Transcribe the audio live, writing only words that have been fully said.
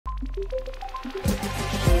This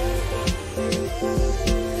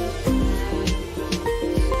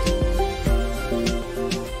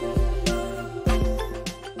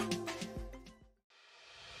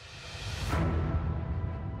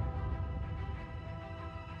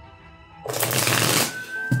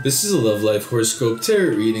is a Love Life Horoscope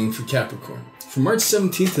Tarot reading for Capricorn for March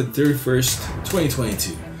 17th to 31st,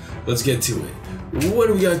 2022. Let's get to it. What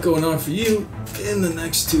do we got going on for you in the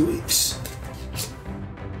next 2 weeks?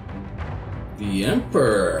 The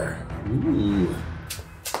Emperor. Ooh.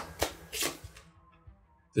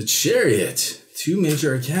 The Chariot. 2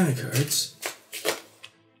 major arcana cards.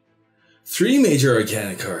 3 major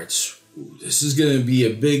arcana cards. Ooh, this is going to be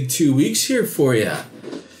a big 2 weeks here for you.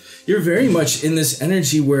 You're very much in this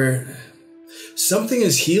energy where something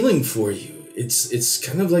is healing for you. It's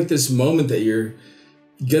kind of like this moment that you're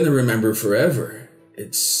gonna remember forever.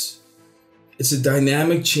 It's a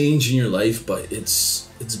dynamic change in your life, but it's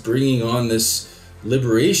bringing on this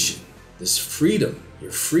liberation, this freedom.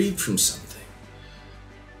 You're freed from something.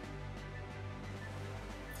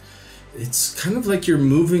 It's kind of like you're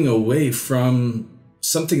moving away from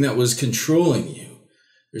something that was controlling you.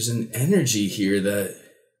 There's an energy here that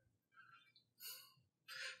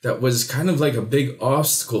was kind of like a big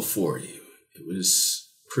obstacle for you. It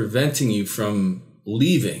was preventing you from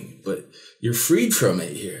leaving, but you're freed from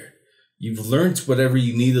it here. You've learned whatever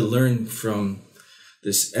you need to learn from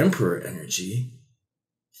this Emperor energy.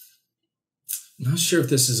 I'm not sure if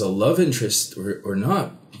this is a love interest or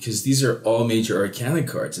not, because these are all major arcana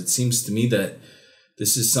cards. It seems to me that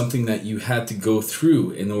this is something that you had to go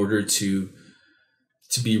through in order to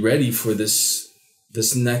be ready for this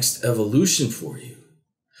next evolution for you.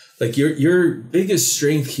 Like your biggest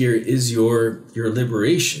strength here is your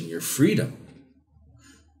liberation, your freedom.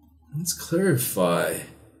 Let's clarify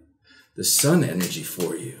the sun energy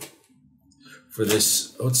for you. For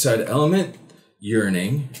this outside element,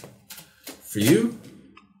 yearning. For you,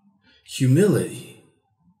 humility.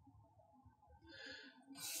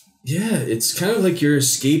 Yeah, it's kind of like you're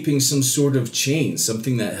escaping some sort of chain,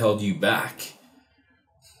 something that held you back.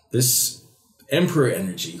 This Emperor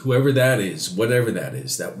energy, whoever that is, whatever that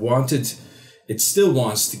is, it still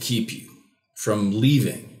wants to keep you from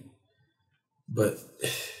leaving. But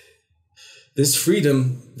this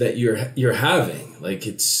freedom that you're having, like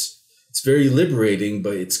it's very liberating,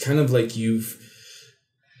 but it's kind of like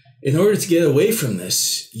in order to get away from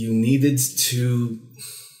this, you needed to,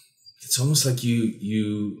 it's almost like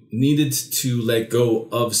you needed to let go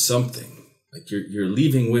of something. Like you're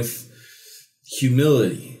leaving with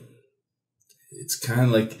humility. It's kind of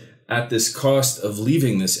like at this cost of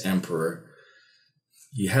leaving this Emperor,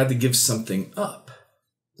 you had to give something up.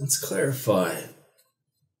 Let's clarify.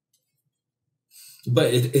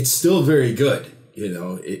 But it's still very good. You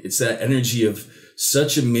know, it's that energy of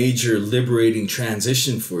such a major liberating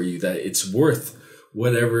transition for you that it's worth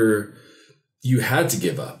whatever you had to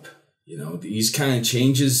give up. You know, these kind of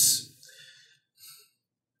changes,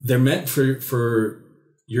 they're meant for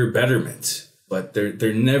your betterment. But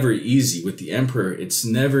they're never easy. With the Emperor, it's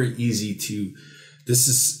never easy to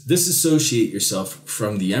disassociate yourself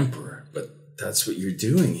from the Emperor. But that's what you're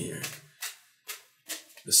doing here.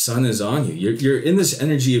 The sun is on you. You're in this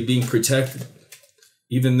energy of being protected,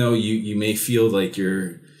 even though you may feel like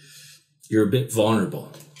you're a bit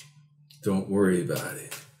vulnerable. Don't worry about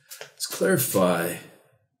it. Let's clarify.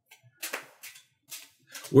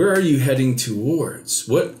 Where are you heading towards?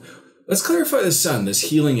 Let's clarify the sun, this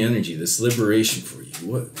healing energy, this liberation for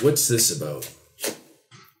you. What's this about?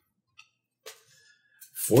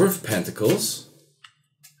 4 of Pentacles,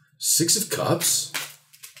 6 of Cups,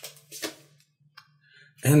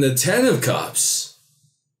 and the 10 of Cups.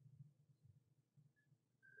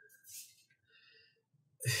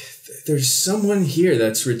 There's someone here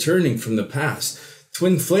that's returning from the past.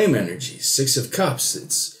 Twin flame energy, 6 of Cups.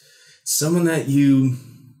 It's someone that you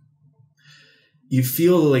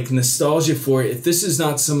feel like nostalgia for. If this is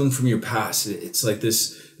not someone from your past, it's like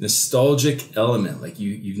this nostalgic element, like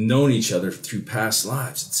you've known each other through past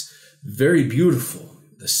lives. It's very beautiful.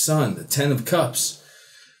 The sun, the 10 of Cups.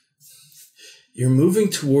 You're moving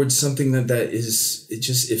towards something that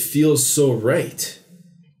it feels so right.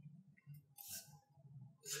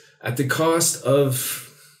 At the cost of,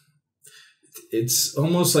 it's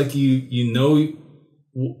almost like you know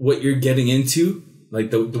what you're getting into. Like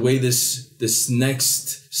the way this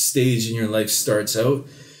next stage in your life starts out,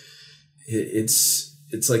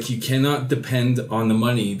 it's like you cannot depend on the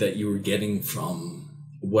money that you were getting from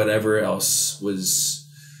whatever else was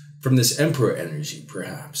from this Emperor energy,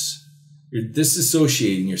 perhaps. You're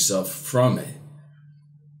disassociating yourself from it.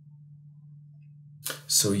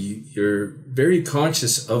 So you're very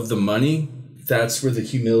conscious of the money. That's where the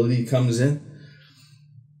humility comes in.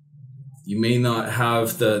 You may not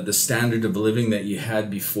have the standard of living that you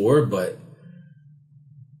had before, but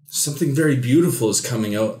something very beautiful is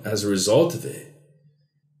coming out as a result of it.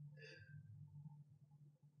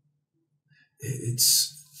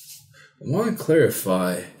 I want to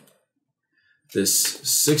clarify this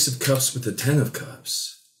 6 of Cups with the 10 of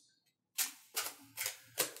Cups.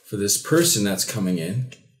 For this person that's coming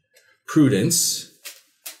in, prudence.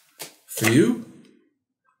 For you,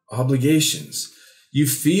 obligations. You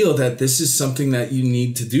feel that this is something that you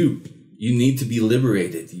need to do. You need to be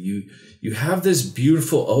liberated. You have this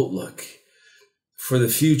beautiful outlook for the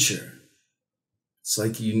future. It's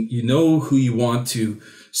like you know who you want to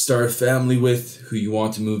start a family with, who you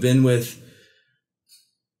want to move in with.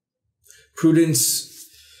 Prudence,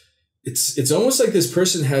 it's almost like this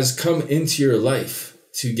person has come into your life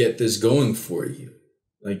to get this going for you.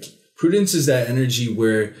 Like, prudence is that energy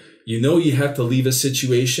where you know you have to leave a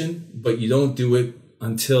situation, but you don't do it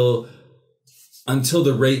until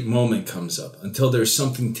the right moment comes up, until there's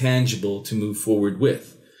something tangible to move forward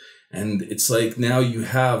with. And it's like now you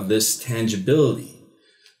have this tangibility.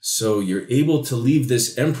 So you're able to leave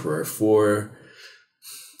this Emperor for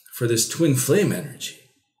this twin flame energy.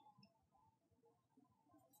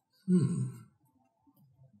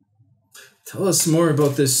 Tell us more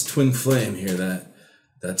about this twin flame here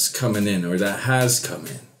that's coming in, or that has come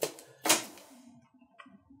in.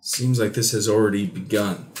 Seems like this has already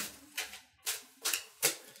begun.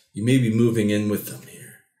 You may be moving in with them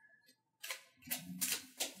here.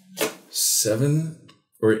 7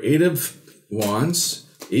 or 8 of Wands,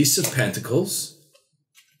 Ace of Pentacles,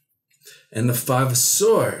 and the 5 of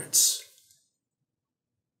Swords.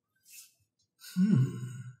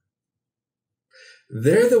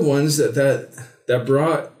 They're the ones that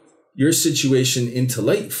brought your situation into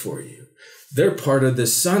light for you. They're part of the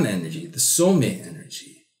sun energy, the soulmate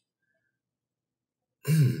energy.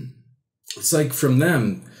 It's like from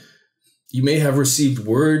them, you may have received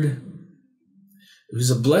word. It was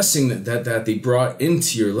a blessing that they brought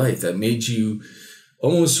into your life that made you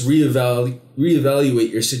almost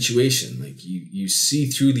reevaluate your situation. Like you see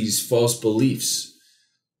through these false beliefs.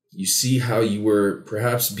 You see how you were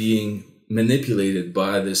perhaps being manipulated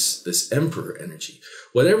by this Emperor energy.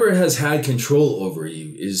 Whatever has had control over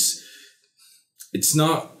you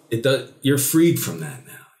you're freed from that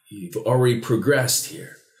now. You've already progressed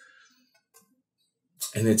here.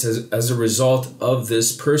 And it's as a result of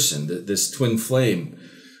this person, this twin flame,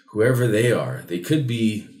 whoever they are. They could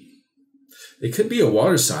be a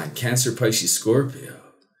water sign, Cancer, Pisces, Scorpio.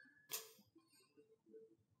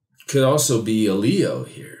 Could also be a Leo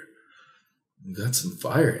here. We've got some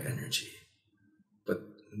fire energy. But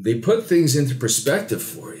they put things into perspective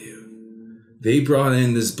for you. They brought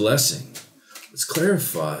in this blessing. Let's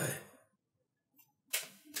clarify.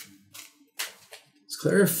 Let's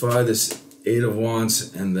clarify this 8 of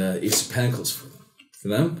Wands and the Ace of Pentacles for them. For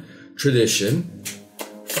them, tradition.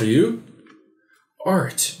 For you,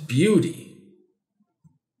 art, beauty.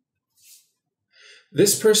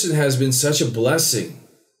 This person has been such a blessing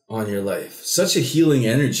on your life, such a healing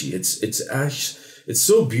energy. It's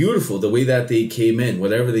so beautiful the way that they came in.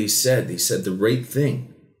 Whatever they said the right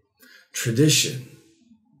thing. Tradition.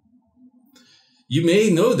 You may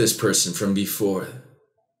know this person from before.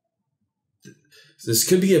 This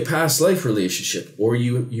could be a past life relationship, or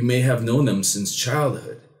you may have known them since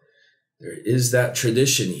childhood. There is that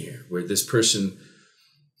tradition here where this person,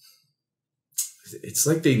 it's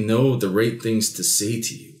like they know the right things to say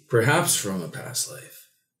to you, perhaps from a past life.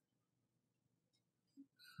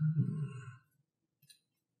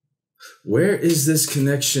 Where is this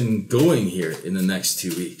connection going here in the next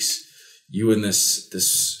 2 weeks? You and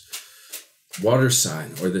this water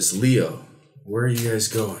sign or this Leo, where are you guys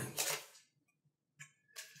going?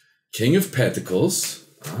 King of Pentacles.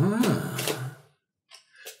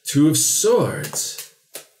 2 of Swords.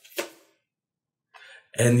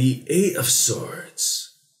 And the 8 of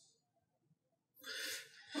Swords.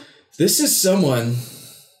 This is someone,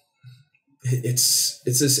 it's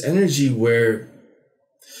this energy where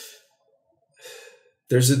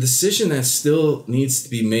there's a decision that still needs to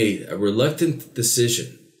be made, a reluctant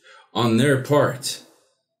decision on their part.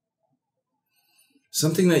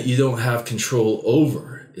 Something that you don't have control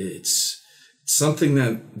over. It's something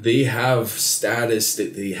that they have status,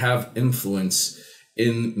 that they have influence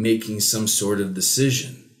in making some sort of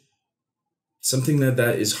decision. Something that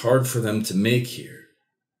is hard for them to make here.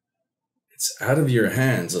 It's out of your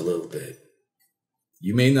hands a little bit.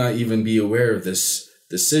 You may not even be aware of this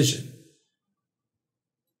decision.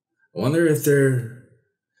 I wonder if they're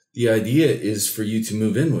The idea is for you to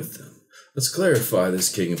move in with them. Let's clarify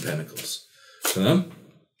this King of Pentacles. For them,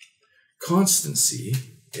 constancy,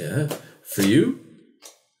 yeah. For you,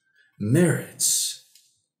 merits.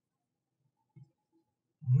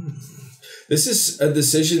 This is a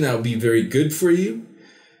decision that will be very good for you.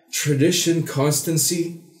 Tradition,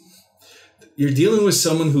 constancy. You're dealing with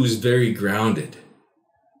someone who is very grounded.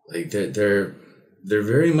 Like they're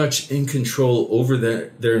very much in control over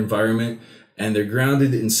their environment, and they're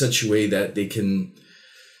grounded in such a way that they can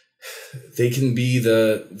be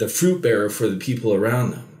the fruit bearer for the people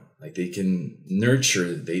around them. Like they can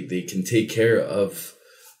nurture, they can take care of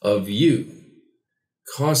you.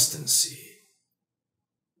 Constancy.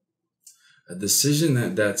 A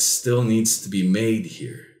decision that still needs to be made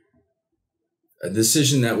here. A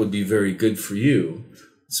decision that would be very good for you.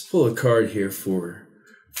 Let's pull a card here for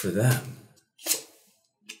them.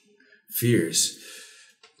 Fears.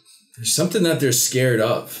 There's something that they're scared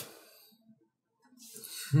of.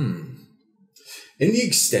 In the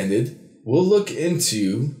extended, we'll look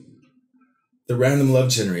into the random love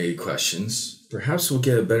generated questions. Perhaps we'll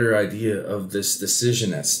get a better idea of this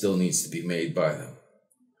decision that still needs to be made by them.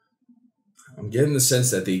 I'm getting the sense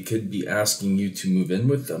that they could be asking you to move in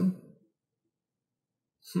with them.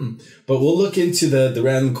 But we'll look into the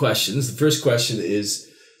random questions. The first question is,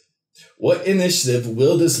 what initiative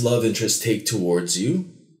will this love interest take towards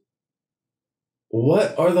you?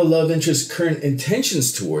 What are the love interest's current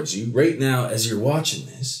intentions towards you right now as you're watching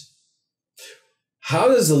this? How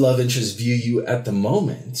does the love interest view you at the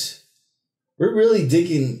moment? We're really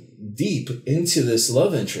digging deep into this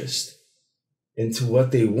love interest, into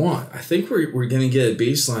what they want. I think we're going to get a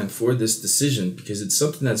baseline for this decision because it's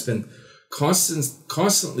something that's been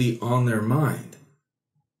constantly on their mind.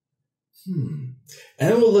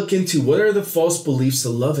 And we'll look into what are the false beliefs the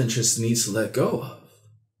love interest needs to let go of.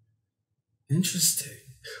 Interesting.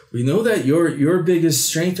 We know that your biggest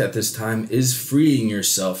strength at this time is freeing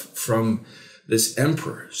yourself from this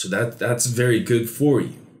emperor. So that's very good for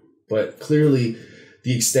you. But clearly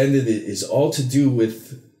the extended is all to do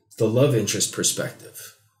with the love interest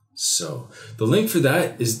perspective. So the link for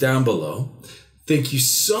that is down below. Thank you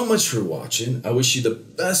so much for watching. I wish you the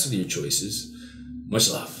best with your choices. Much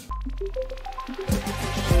love.